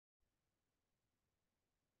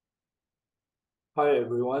Hi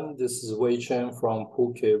everyone, this is Chen from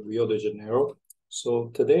PUC-Rio de Janeiro.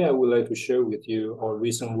 So today I would like to share with you our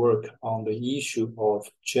recent work on the issue of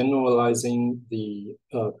generalizing the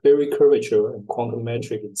Berry curvature and quantum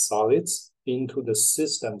metric in solids into the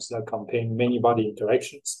systems that contain many body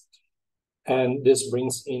interactions. And this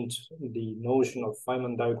brings into the notion of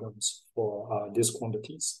Feynman diagrams for these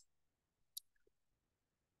quantities.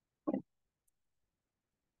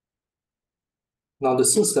 Now, the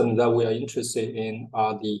system that we are interested in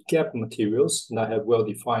are the gap materials that have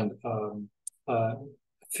well-defined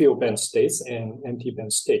field band states and empty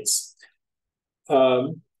band states.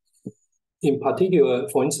 In particular,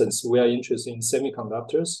 for instance, we are interested in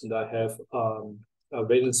semiconductors that have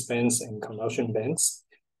valence bands and conduction bands.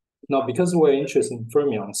 Now, because we're interested in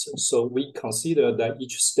fermions, so we consider that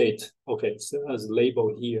each state, okay, so as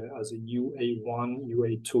labeled here as a UA1,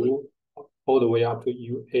 UA2, all the way up to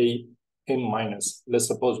UA n minus. Let's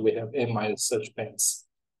suppose we have n minus such bands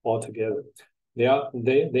altogether. They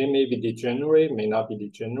may be degenerate, may not be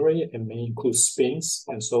degenerate, and may include spins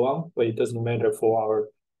and so on, but it doesn't matter for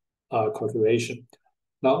our calculation.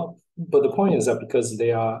 Now, but the point is that because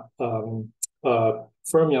they are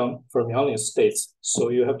fermionic states, so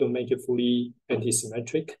you have to make it fully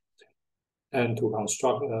antisymmetric and to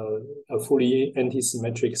construct a fully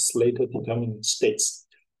antisymmetric Slater determinant states.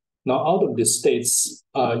 Now, out of the states,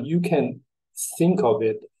 you can think of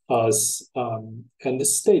it as, and the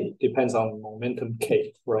state depends on momentum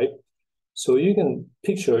k, right? So you can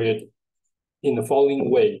picture it in the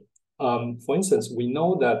following way. For instance, we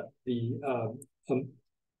know that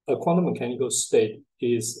a quantum mechanical state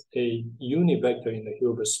is a unit vector in the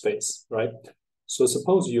Hilbert space, right? So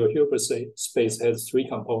suppose your Hilbert space has three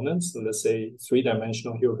components, let's say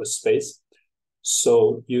three-dimensional Hilbert space.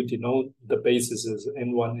 So you denote the basis as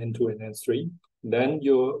n1, n2, and n3. Then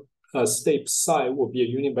your state psi will be a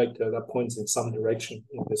unit vector that points in some direction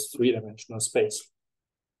in this three-dimensional space.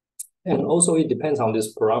 And also it depends on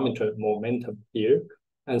this parameter momentum here.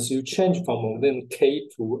 And so you change from momentum k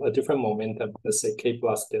to a different momentum, let's say k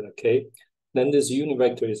plus delta k, then this unit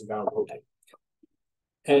vector is going to rotate.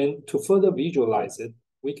 And to further visualize it,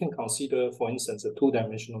 we can consider, for instance, a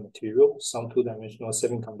two-dimensional material, some two-dimensional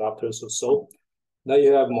semiconductors or so. Now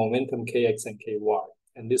you have momentum kx and ky,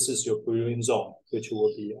 and this is your Brillouin zone, which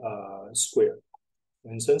will be square,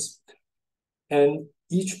 for instance. And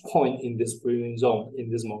each point in this Brillouin zone,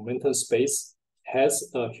 in this momentum space,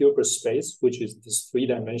 has a Hilbert space, which is this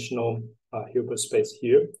three-dimensional Hilbert space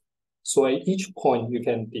here. So at each point, you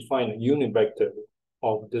can define a unit vector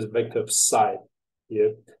of this vector psi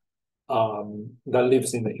here that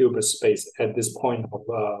lives in the Hilbert space at this point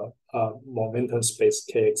of momentum space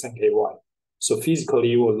kx and ky. So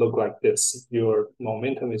physically, it will look like this. Your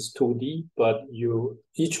momentum is 2D, but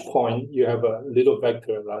each point, you have a little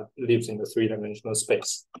vector that lives in the three-dimensional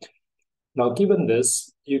space. Now, given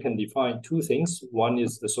this, you can define two things. One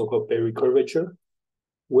is the so-called Berry curvature,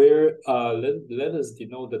 where let us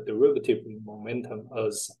denote the derivative in momentum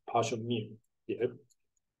as partial mu here.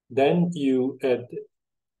 Then you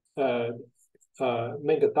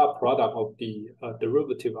make a dot product of the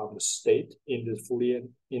derivative of the state in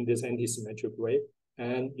this antisymmetric way,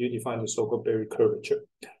 and you define the so-called Berry curvature.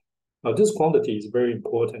 Now, this quantity is very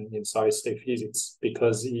important in solid-state physics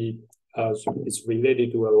because it's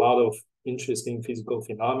related to a lot of interesting physical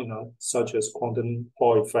phenomena, such as quantum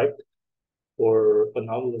Hall effect or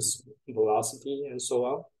anomalous velocity and so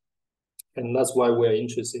on. And that's why we're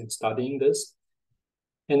interested in studying this.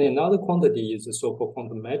 And another quantity is the so-called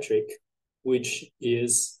quantum metric, which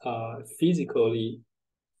is physically,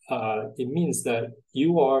 it means that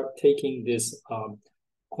you are taking this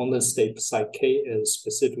quantum state psi k as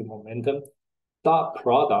specific momentum, dot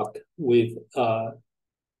product with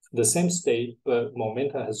the same state, but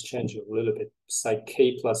momentum has changed a little bit, psi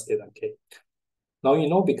k plus delta k. Now, you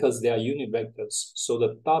know, because they are unit vectors, so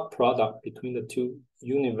the dot product between the two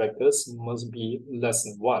unit vectors must be less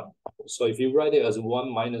than 1. So if you write it as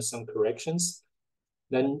 1 minus some corrections,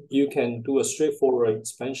 then you can do a straightforward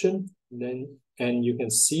expansion, and you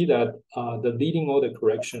can see that the leading order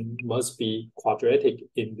correction must be quadratic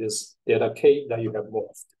in this delta k that you have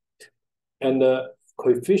moved. And the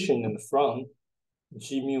coefficient in the front,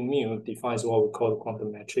 G mu mu, defines what we call the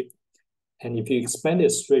quantum metric. And if you expand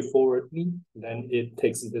it straightforwardly, then it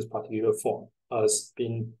takes this particular form as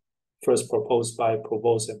being first proposed by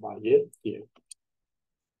Provost and Maillet here.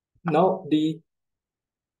 Now, the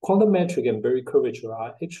quantum metric and Berry curvature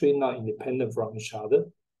are actually not independent from each other,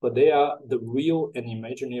 but they are the real and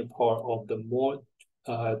imaginary part of the more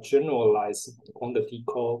generalized quantity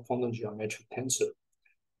called quantum geometric tensor.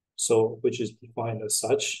 So, which is defined as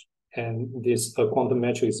such. and this quantum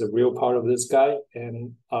metric is the real part of this guy,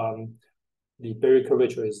 and the Berry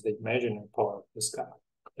curvature is the imaginary part of this guy.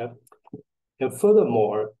 Yeah. And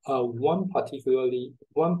furthermore, one particular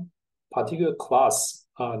class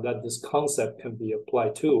that this concept can be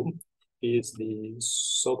applied to is the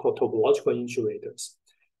so-called topological insulators.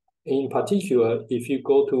 In particular, if you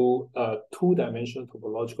go to two-dimensional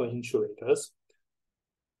topological insulators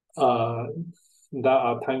that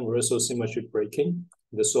are time reversal symmetry breaking,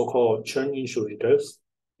 the so-called Chen insulators,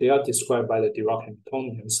 they are described by the Dirac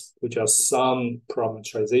Hamiltonians, which are some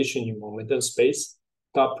parameterization in momentum space,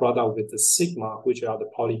 dot product with the sigma, which are the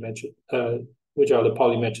polymatrices.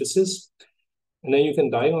 And then you can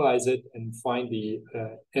diagonalize it and find the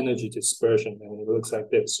energy dispersion, and it looks like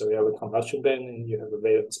this. So you have a conduction band and you have a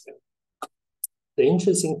valence band. The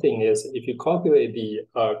interesting thing is, if you calculate the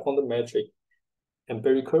quantum metric and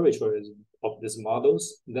Berry curvature of these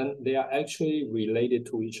models, then they are actually related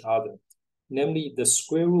to each other. Namely, the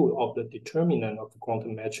square root of the determinant of the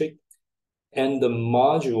quantum metric and the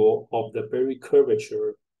module of the Berry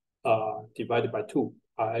curvature divided by 2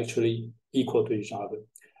 are actually equal to each other.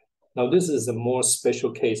 Now, this is a more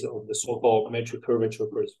special case of the so-called metric curvature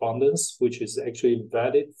correspondence, which is actually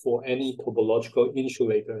valid for any topological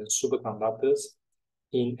insulator and superconductors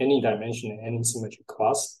in any dimension and any symmetry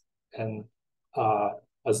class. And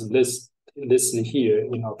as listed here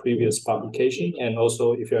in our previous publication, and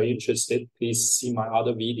also if you're interested, please see my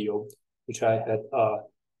other video, which I had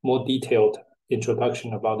more detailed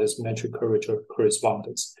introduction about this metric curvature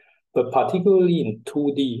correspondence. But particularly in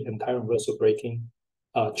 2D and time reversal breaking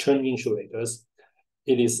Chen insulators,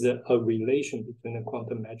 it is a relation between the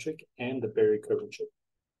quantum metric and the Berry curvature.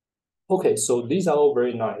 Okay, so these are all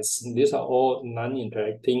very nice. These are all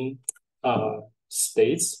non-interacting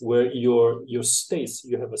states where your states,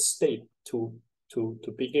 you have a state to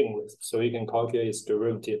begin with, so you can calculate its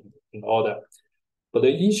derivative and all that. But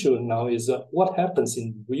the issue now is what happens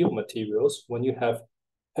in real materials when you have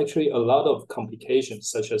actually a lot of complications,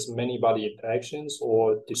 such as many-body interactions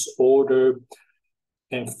or disorder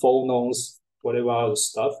and phonons, whatever other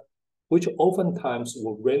stuff, which oftentimes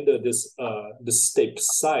will render this the state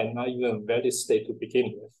psi not even a valid state to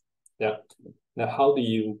begin with. Yeah. Now, how do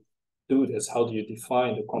you do this? How do you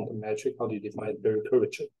define the quantum metric? How do you define the Berry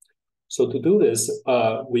curvature? So to do this,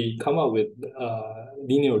 we come up with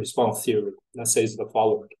linear response theory that says the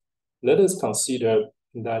following. Let us consider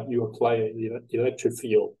that you apply an electric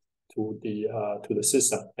field to the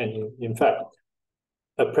system, and in fact,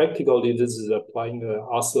 practically this is applying an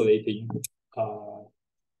oscillating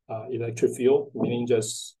electric field, meaning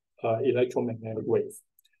just electromagnetic wave.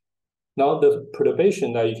 Now, the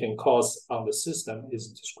perturbation that you can cause on the system is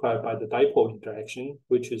described by the dipole interaction,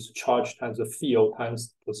 which is charge times the field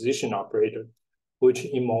times position operator, which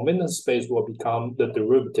in momentum space will become the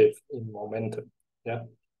derivative in momentum. Yeah.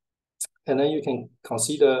 And then you can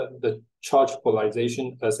consider the charge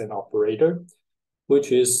polarization as an operator,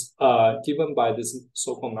 which is given by this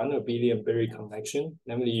so-called non-abelian Berry connection.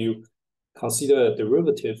 Namely, you consider a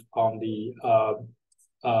derivative on the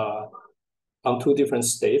on two different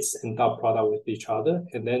states and dot product with each other,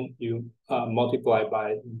 and then you multiply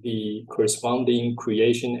by the corresponding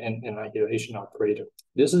creation and annihilation operator.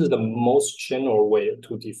 This is the most general way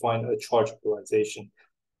to define a charge polarization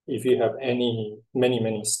if you have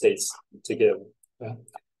many states together.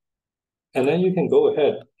 And then you can go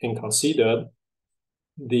ahead and consider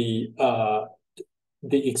the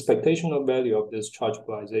expectational value of this charge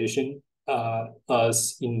polarization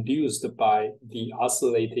as induced by the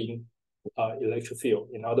oscillating electric field.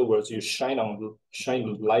 In other words, you shine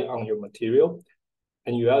light on your material,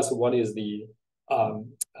 and you ask what is the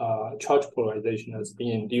charge polarization as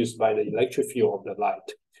being induced by the electric field of the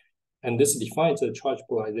light. And this defines the charge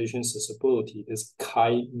polarization susceptibility, this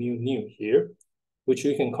chi mu nu here, which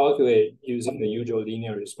you can calculate using the usual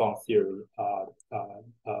linear response theory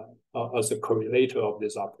as a correlator of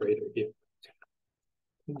this operator here.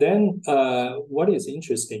 Then what is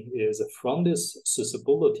interesting is from this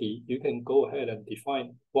susceptibility, you can go ahead and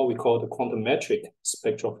define what we call the quantum metric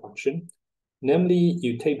spectral function. Namely,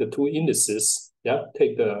 you take the two indices, yeah,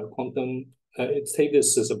 take the quantum, take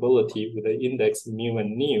this susceptibility with the index mu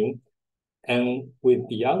and nu, and with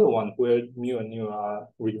the other one where mu and nu are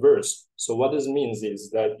reversed. So what this means is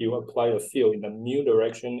that you apply a field in the mu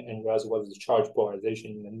direction and you ask what is the charge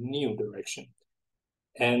polarization in the nu direction,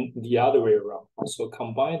 and the other way around. So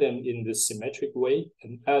combine them in this symmetric way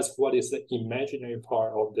and ask what is the imaginary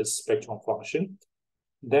part of this spectrum function.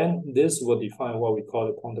 Then this will define what we call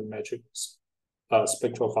the quantum metric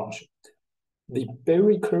spectral function. The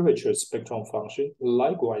Berry curvature spectrum function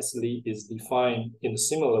likewise is defined in a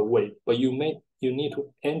similar way, but you may you need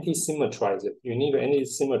to anti-symmetrize it. You need to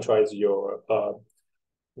anti-symmetrize your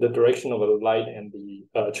the direction of the light and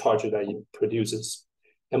the charge that it produces.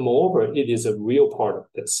 And moreover, it is a real part of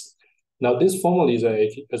this. Now, these formulas,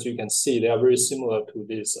 as you can see, they are very similar to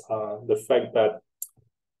this, the fact that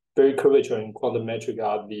Berry curvature and quantum metric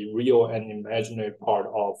are the real and imaginary part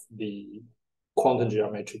of the quantum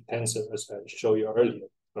geometric tensor, as I showed you earlier,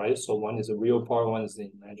 right? So one is the real part, one is the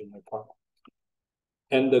imaginary part.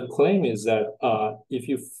 And the claim is that if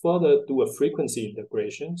you further do a frequency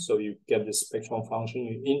integration, so you get the spectrum function,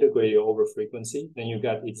 you integrate it over frequency, then you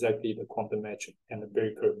get exactly the quantum metric and the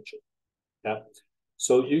Berry curvature. Yeah.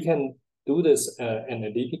 So you can do this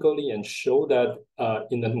analytically and show that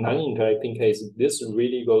in the non-interacting case, this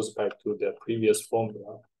really goes back to the previous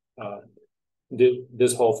formula,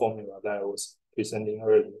 this whole formula that I was presenting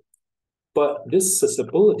earlier. But this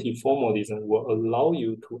susceptibility formalism will allow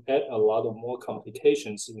you to add a lot of more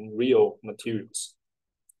complications in real materials.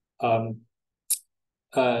 And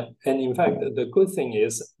in fact, the good thing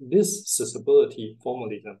is this susceptibility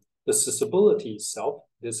formalism, the susceptibility itself,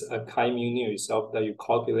 this chi mu nu itself that you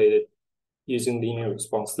calculated using linear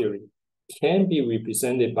response theory, can be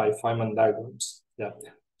represented by Feynman diagrams. Yeah.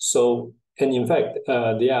 So, and in fact,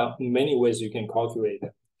 there are many ways you can calculate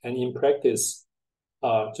it. And in practice,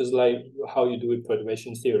 just like how you do with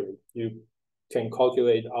perturbation theory, you can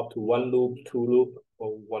calculate up to 1 loop, 2 loop,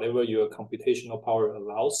 or whatever your computational power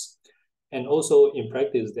allows. And also in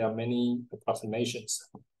practice, there are many approximations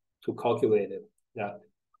to calculate it. Yeah.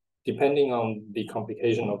 Depending on the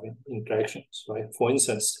complication of interactions, right? For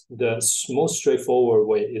instance, the most straightforward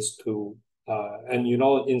way is to, and you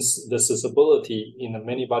know, in the susceptibility in the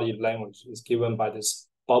many-body language is given by this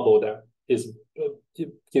bubble that is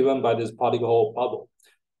given by this particle bubble,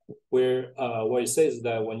 where it says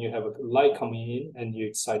that when you have a light coming in and you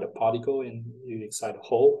excite a particle and you excite a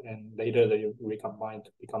hole, and later they recombine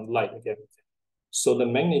to become light again. So the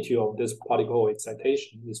magnitude of this particle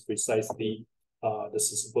excitation is precisely the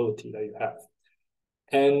susceptibility that you have.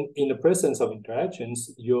 And in the presence of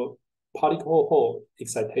interactions, your particle hole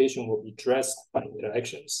excitation will be dressed by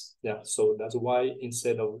interactions. Yeah, so that's why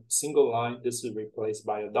instead of single line, this is replaced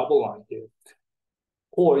by a double line here.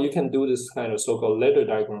 Or you can do this kind of so-called ladder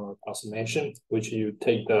diagram approximation, which you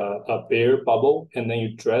take a bare bubble and then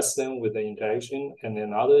you dress them with the interaction and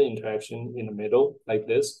another interaction in the middle like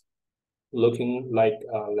this, looking like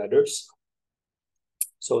ladders.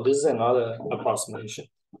 So this is another approximation.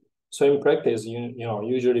 So in practice, you know,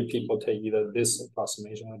 usually people take either this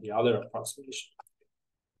approximation or the other approximation.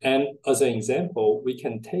 And as an example, we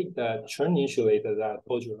can take that Chen insulator that I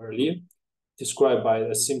told you earlier, described by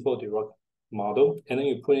a simple Dirac model, and then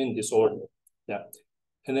you put in disorder. Yeah.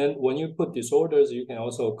 And then when you put disorders, you can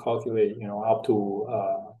also calculate, you know, up to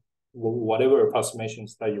whatever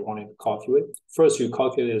approximations that you want to calculate. First, you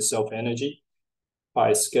calculate the self-energy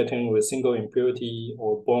by scattering with single impurity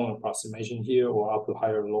or Born approximation here, or up to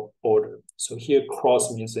higher order. So here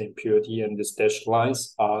cross means the impurity, and these dashed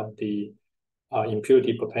lines are the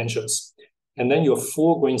impurity potentials. And then your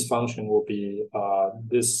full Green's function will be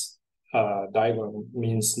this diagram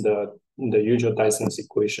means the usual Dyson's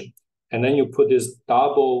equation. And then you put these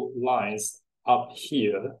double lines up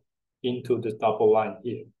here into the double line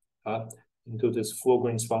here, into this full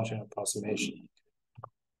Green's function approximation.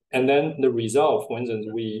 And then the result, for instance,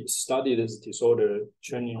 we study this disorder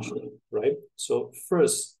Chen, right? So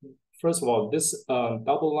first of all, this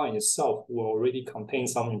double line itself will already contain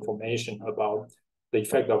some information about the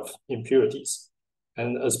effect of impurities.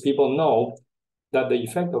 And as people know, that the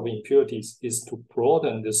effect of impurities is to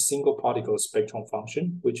broaden the single particle spectrum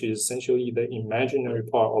function, which is essentially the imaginary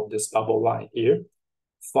part of this double line here,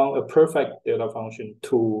 from a perfect delta function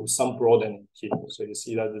to some broadening here. So you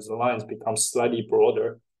see that these lines become slightly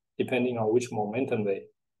broader depending on which momentum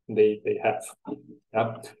they have.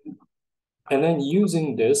 Yeah. And then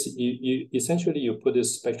using this, you essentially you put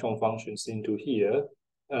these spectrum functions into here,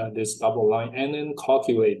 this double line, and then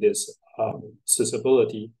calculate this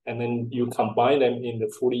susceptibility, and then you combine them in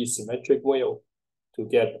the fully symmetric way to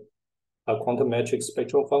get a quantum metric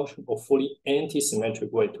spectral function, or fully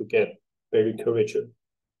anti-symmetric way to get Berry curvature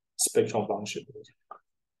spectral function.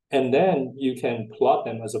 And then you can plot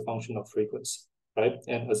them as a function of frequency, right?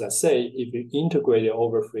 And as I say, if you integrate it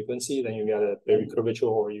over frequency, then you get a Berry curvature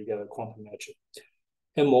or you get a quantum metric.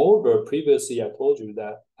 And moreover, previously I told you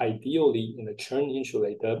that ideally in the Chen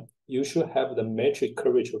insulator, you should have the metric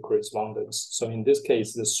curvature correspondence. So in this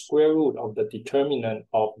case, the square root of the determinant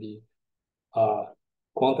of the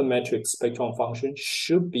quantum metric spectrum function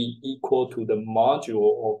should be equal to the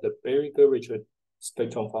module of the Berry curvature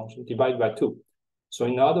spectrum function divided by 2. So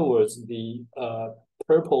in other words, the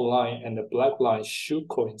purple line and the black line should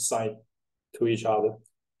coincide to each other.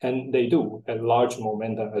 And they do at large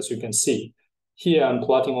momentum, as you can see. Here I'm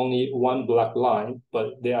plotting only one black line,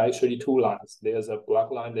 but there are actually two lines. There's a black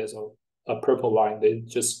line, there's a purple line. They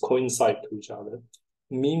just coincide to each other,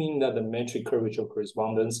 meaning that the metric curvature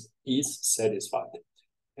correspondence is satisfied.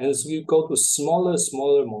 And as you go to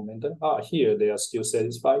smaller momentum, here they are still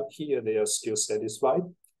satisfied, here they are still satisfied.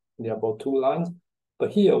 They are both two lines.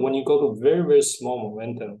 But here, when you go to very small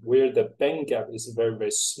momentum, where the band gap is very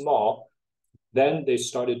small, then they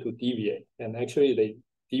started to deviate. And actually, they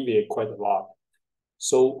deviate quite a lot.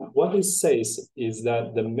 So what it says is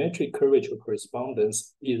that the metric curvature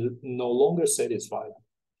correspondence is no longer satisfied.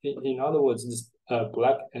 In other words, this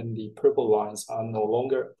black and the purple lines are no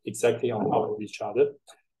longer exactly on top of each other.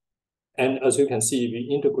 And as you can see, if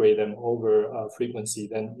you integrate them over frequency,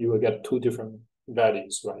 then you will get two different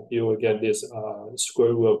values, right? You will get this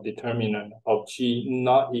square root of determinant of G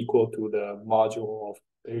not equal to the module of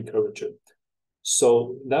Berry curvature.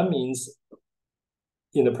 So that means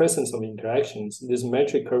in the presence of interactions, this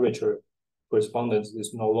metric curvature correspondence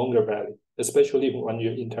is no longer valid, especially when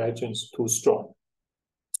your interaction is too strong.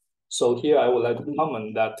 So here I would like to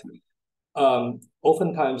comment that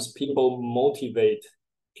oftentimes people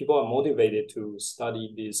are motivated to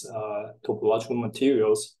study these topological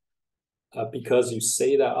materials because you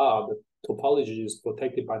say that the topology is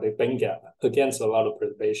protected by the band gap against a lot of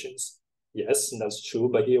perturbations. Yes, that's true,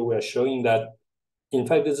 but here we are showing that in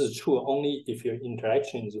fact, this is true only if your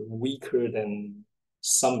interaction is weaker than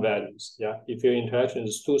some values. Yeah, if your interaction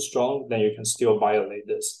is too strong, then you can still violate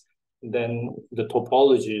this. Then the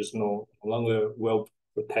topology is no longer well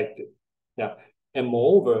protected. Yeah, and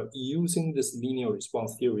moreover, using this linear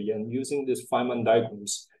response theory and using these Feynman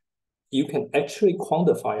diagrams, you can actually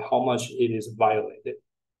quantify how much it is violated.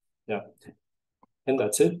 Yeah, and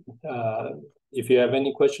that's it. If you have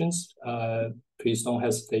any questions, please don't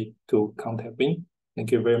hesitate to contact me.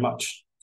 Thank you very much.